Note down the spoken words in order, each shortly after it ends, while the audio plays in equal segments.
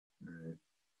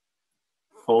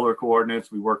polar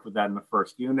coordinates, we worked with that in the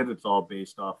first unit. It's all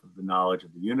based off of the knowledge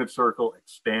of the unit circle,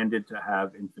 expanded to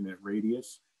have infinite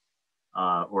radius,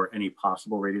 or any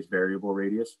possible radius, variable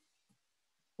radius.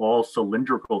 All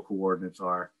cylindrical coordinates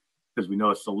are, because we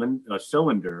know a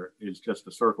cylinder is just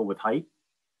a circle with height.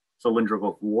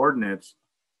 Cylindrical coordinates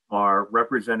are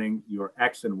representing your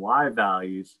x and y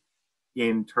values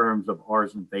in terms of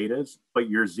r's and thetas, but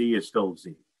your z is still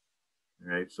z,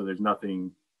 right? So there's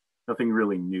nothing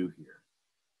really new here,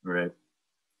 right?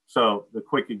 So the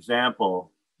quick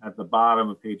example at the bottom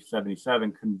of page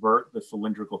 77, convert the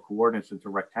cylindrical coordinates into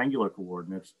rectangular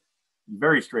coordinates.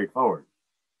 Very straightforward,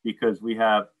 because we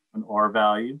have an r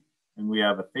value and we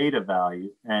have a theta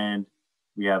value and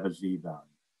we have a z value,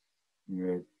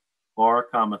 right? R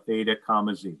comma theta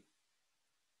comma z.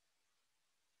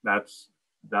 That's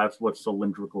what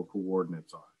cylindrical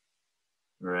coordinates are,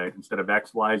 right? Instead of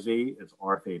x, y, z, it's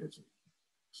r theta z.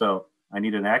 So I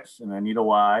need an x and I need a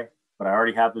y, but I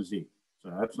already have the z.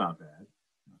 So that's not bad,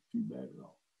 not too bad at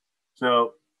all.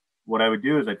 So what I would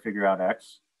do is I'd figure out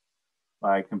x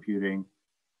by computing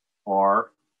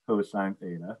r cosine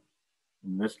theta.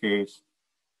 In this case,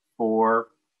 4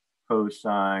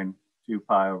 cosine 2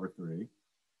 pi over 3.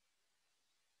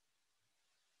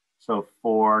 So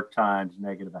 4 times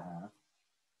negative a half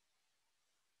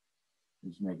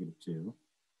is negative 2.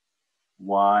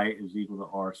 Y is equal to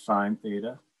r sine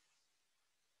theta.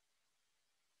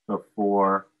 So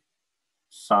 4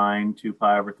 sine 2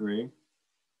 pi over 3.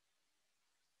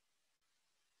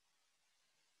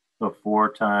 So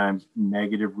 4 times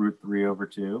negative root 3 over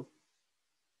 2.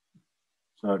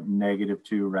 So negative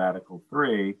 2 radical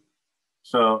 3.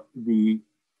 So the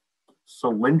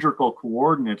cylindrical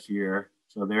coordinates here,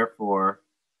 so therefore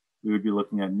we would be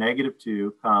looking at negative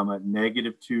 2 comma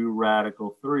negative 2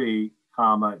 radical 3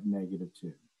 comma negative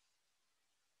 2.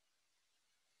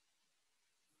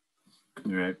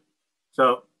 All right.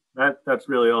 So that's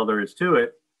really all there is to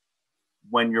it.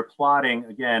 When you're plotting,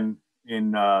 again,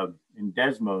 in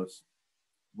Desmos,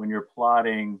 when you're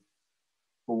plotting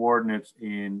coordinates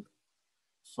in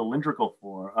cylindrical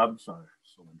form, I'm sorry,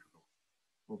 cylindrical,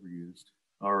 overused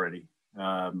already,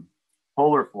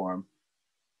 polar form,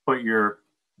 put your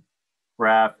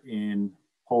graph in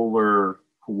polar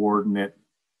coordinate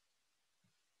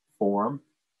form,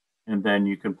 and then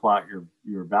you can plot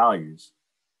your values.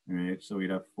 All right, so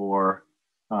we'd have 4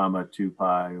 comma 2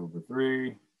 pi over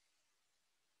 3.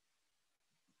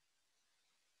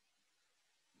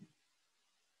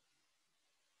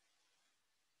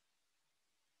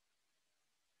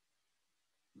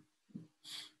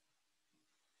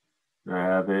 I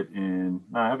have it in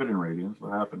radians.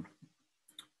 What happened?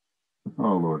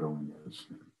 Oh, Lord only knows.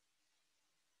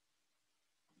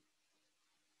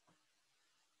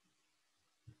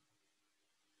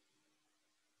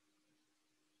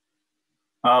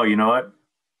 Oh, you know what?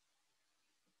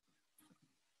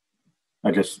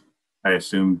 I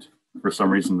assumed for some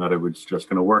reason that it was just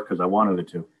going to work because I wanted it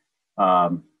to.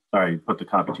 Sorry, put the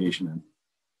computation in.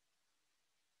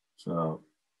 So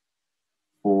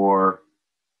 4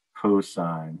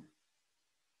 cosine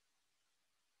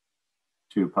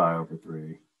 2 pi over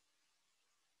 3,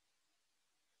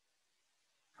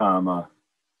 comma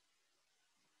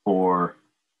 4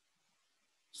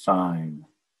 sine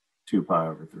 2 pi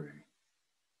over 3.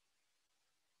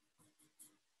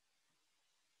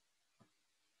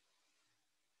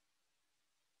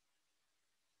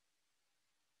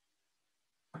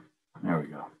 There we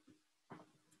go.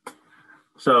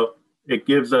 So it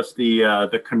gives us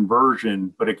the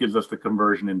conversion, but it gives us the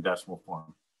conversion in decimal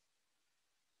form,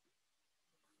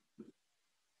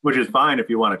 which is fine if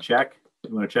you want to check.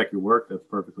 If you want to check your work, that's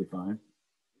perfectly fine.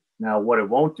 Now, what it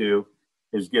won't do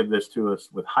is give this to us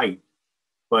with height.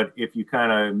 But if you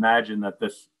kind of imagine that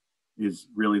this is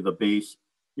really the base,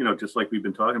 you know, just like we've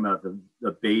been talking about,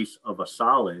 the base of a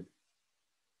solid,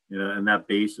 you know, and that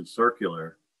base is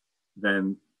circular,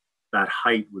 then that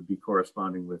height would be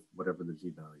corresponding with whatever the z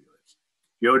value is.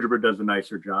 GeoGebra does a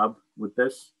nicer job with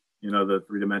this, you know, the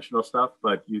three-dimensional stuff,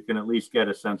 but you can at least get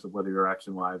a sense of whether your x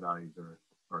and y values are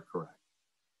correct.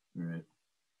 All right.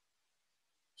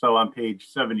 So on page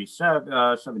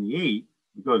 78,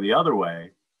 we go the other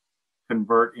way,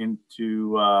 convert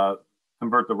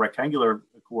the rectangular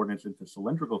coordinates into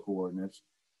cylindrical coordinates.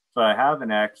 So I have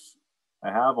an x,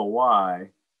 I have a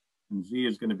y, and z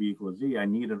is going to be equal to z. I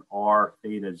need an r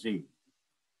theta z,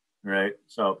 right?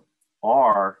 So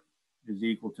r is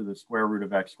equal to the square root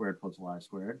of x squared plus y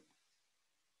squared.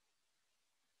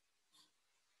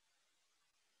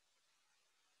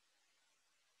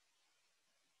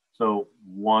 So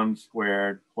 1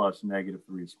 squared plus negative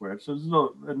 3 squared. So this is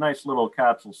a nice little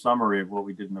capsule summary of what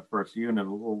we did in the first unit, a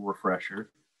little refresher.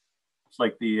 It's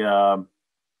like the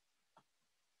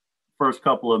first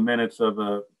couple of minutes of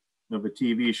a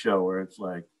TV show where it's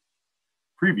like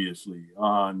previously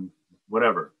on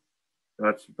whatever.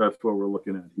 That's what we're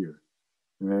looking at here.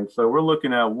 All right, so we're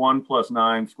looking at 1 plus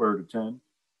 9 square root of 10.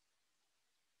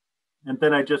 And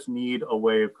then I just need a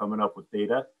way of coming up with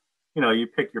theta. You know, you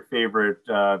pick your favorite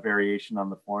variation on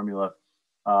the formula.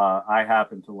 I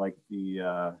happen to like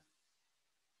the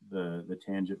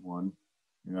tangent one.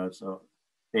 You know, so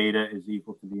theta is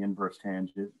equal to the inverse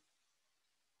tangent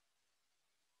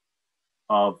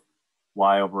of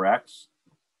y over x.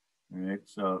 All right,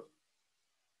 so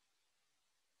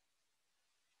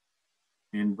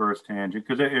inverse tangent,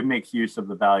 because it makes use of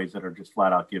the values that are just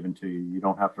flat out given to you. You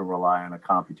don't have to rely on a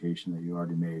computation that you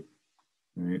already made.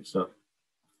 All right, so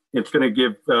it's going to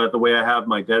give, the way I have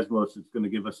my Desmos, it's going to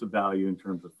give us a value in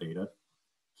terms of theta.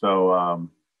 So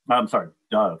I'm sorry,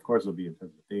 of course it'll be in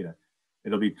terms of theta.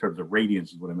 It'll be in terms of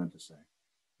radians is what I meant to say.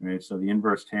 All right, so the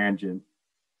inverse tangent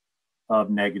of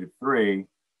negative 3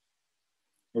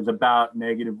 is about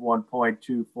negative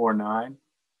 1.249.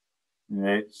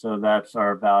 Right, so that's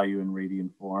our value in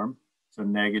radian form. So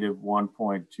negative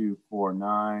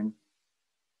 1.249.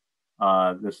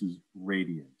 This is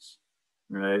radians.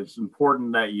 Right, it's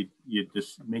important that you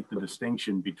just make the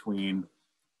distinction between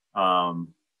the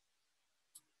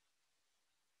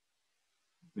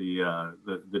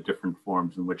different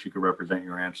forms in which you could represent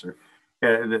your answer.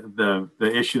 The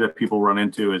issue that people run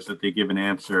into is that they give an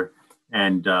answer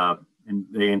and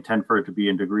they intend for it to be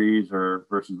in degrees or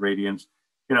versus radians.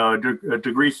 You know, a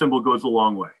degree symbol goes a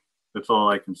long way. That's all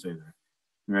I can say there.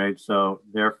 Right. So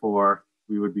therefore,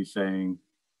 we would be saying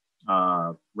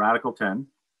radical 10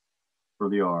 for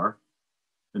the r,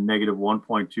 the negative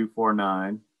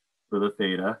 1.249 for the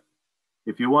theta.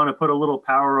 If you want to put a little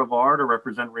power of r to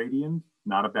represent radians,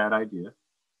 not a bad idea.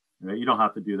 Right? You don't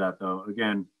have to do that though.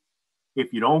 Again,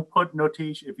 if you don't put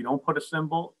notation, if you don't put a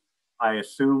symbol, I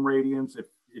assume radians.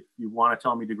 If you want to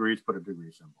tell me degrees, put a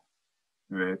degree symbol.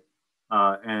 Right.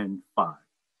 And 5. All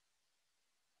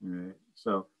right,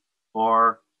 so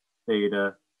r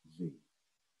theta z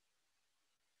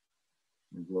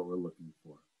is what we're looking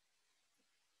for.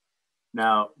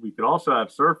 Now, we could also have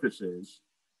surfaces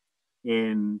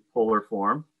in polar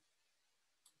form.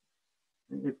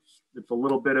 It's a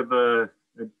little bit of a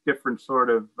different sort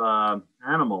of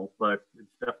animal, but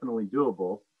it's definitely doable.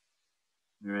 All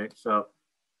right, so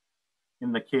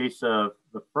in the case of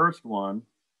the first one,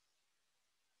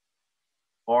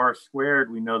 r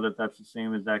squared, we know that that's the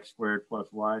same as x squared plus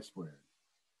y squared.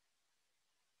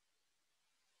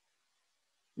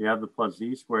 You have the plus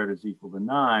z squared is equal to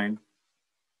 9.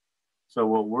 So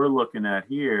what we're looking at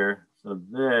here, so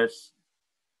this,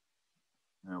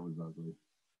 that was ugly.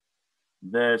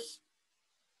 This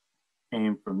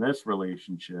came from this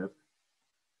relationship.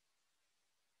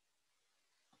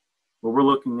 What we're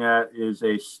looking at is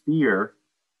a sphere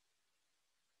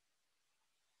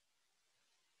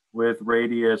with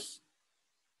radius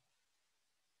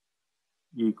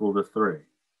equal to 3.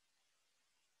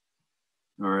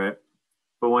 All right.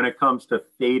 But when it comes to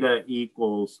theta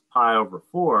equals pi over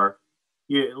 4,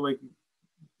 you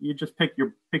just pick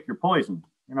your poison.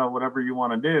 You know, whatever you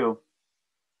want to do.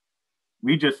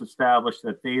 We just established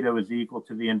that theta is equal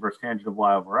to the inverse tangent of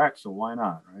y over x, so why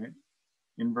not, right?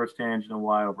 Inverse tangent of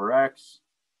y over x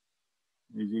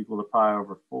is equal to pi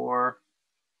over 4.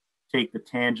 Take the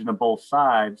tangent of both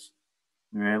sides.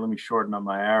 All right, let me shorten up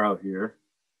my arrow here.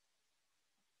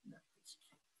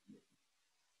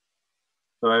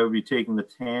 So I would be taking the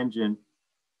tangent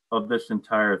of this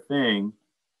entire thing.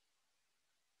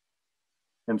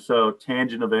 And so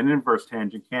tangent of an inverse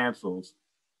tangent cancels.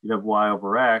 You have y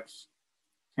over x.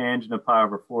 Tangent of pi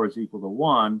over 4 is equal to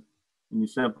 1. And you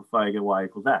simplify, you get y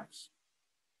equals x.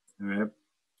 All right.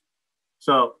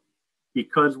 So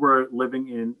because we're living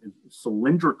in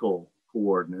cylindrical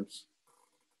coordinates,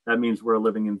 that means we're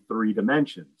living in 3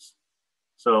 dimensions.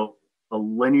 So a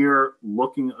linear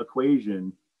looking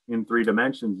equation in 3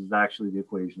 dimensions is actually the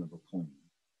equation of a plane.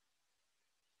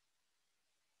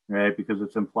 Right? Because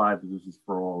it's implied that this is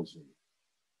for all z.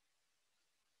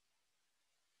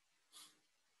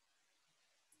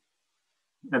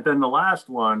 And then the last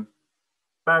one,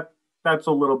 that's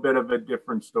a little bit of a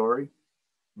different story,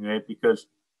 right? Because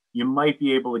you might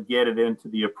be able to get it into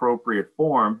the appropriate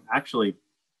form. Actually,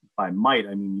 by might,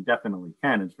 I mean you definitely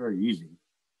can. It's very easy.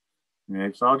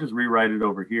 Right? So I'll just rewrite it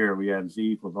over here. We have z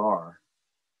equals r.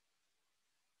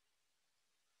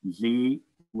 Z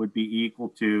would be equal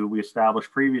to, we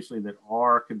established previously that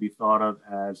r could be thought of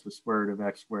as the square root of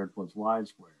x squared plus y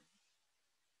squared.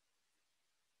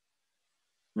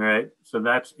 All right, so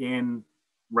that's in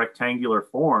rectangular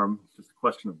form. It's just a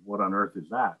question of what on earth is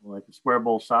that? Well, I can square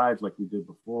both sides like we did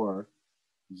before.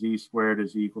 Z squared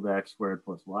is equal to x squared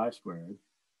plus y squared.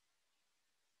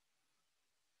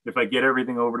 If I get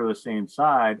everything over to the same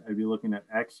side, I'd be looking at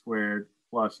x squared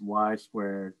plus y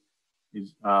squared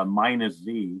is minus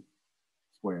z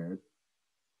squared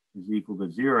is equal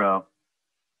to 0.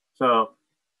 So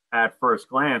at first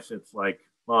glance, it's like,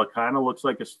 well, it kind of looks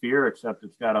like a sphere, except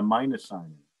it's got a minus sign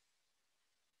in it.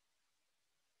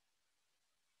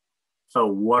 So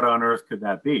what on earth could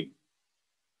that be?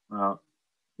 Well,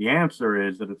 the answer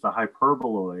is that it's a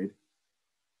hyperboloid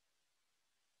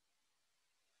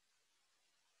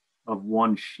of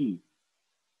one sheet.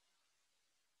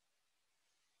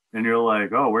 And you're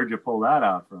like, oh, where'd you pull that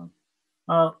out from?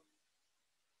 Well,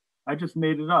 I just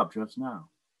made it up just now.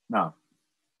 No.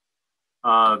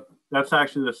 That's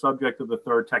actually the subject of the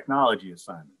third technology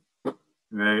assignment,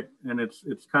 right? And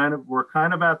we're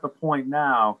kind of at the point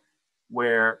now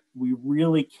where we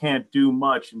really can't do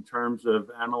much in terms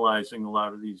of analyzing a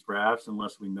lot of these graphs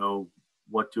unless we know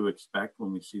what to expect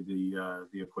when we see the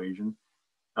equation.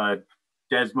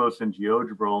 Desmos and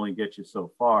GeoGebra only get you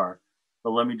so far,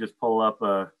 but let me just pull up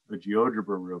a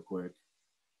GeoGebra real quick.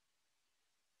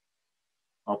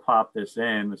 I'll pop this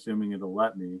in, assuming it'll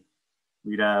let me.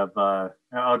 We'd have,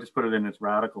 I'll just put it in its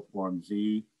radical form,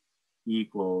 z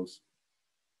equals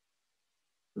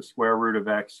the square root of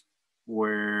x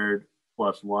squared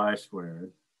plus y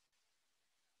squared.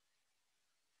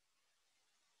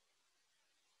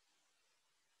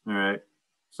 All right,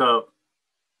 so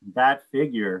that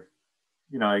figure,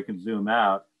 you know, you can zoom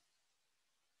out.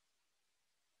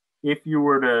 If you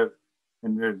were to,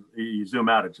 and you zoom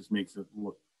out, it just makes it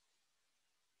look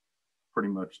pretty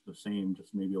much the same,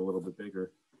 just maybe a little bit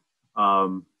bigger.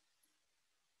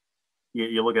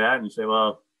 You look at that and you say,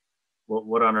 well,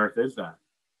 what on earth is that?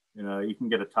 You know, you can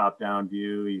get a top-down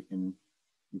view. You can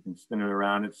spin it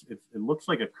around. It looks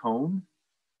like a cone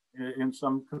in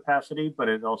some capacity, but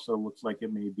it also looks like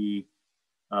it may be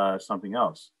something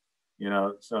else. You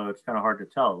know, so it's kind of hard to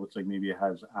tell. It looks like maybe it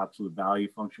has absolute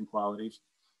value function qualities,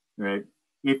 right?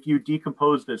 If you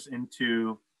decompose this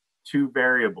into two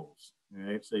variables,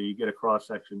 right? So you get a cross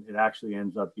section, it actually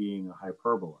ends up being a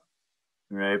hyperbola,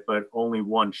 right? But only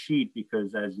one sheet,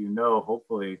 because as you know,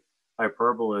 hopefully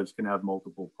hyperbolas can have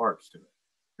multiple parts to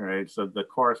it, right? So the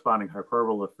corresponding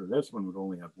hyperbola for this one would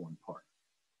only have one part,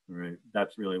 right?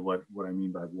 That's really what I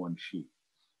mean by one sheet,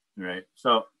 right?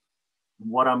 So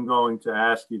what I'm going to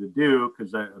ask you to do,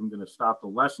 because I'm going to stop the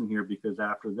lesson here, because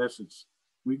after this,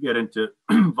 we get into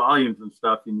volumes and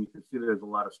stuff, and you can see there's a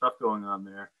lot of stuff going on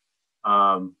there.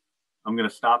 I'm going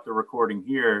to stop the recording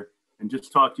here and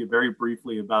just talk to you very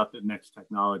briefly about the next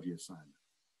technology assignment.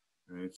 Right?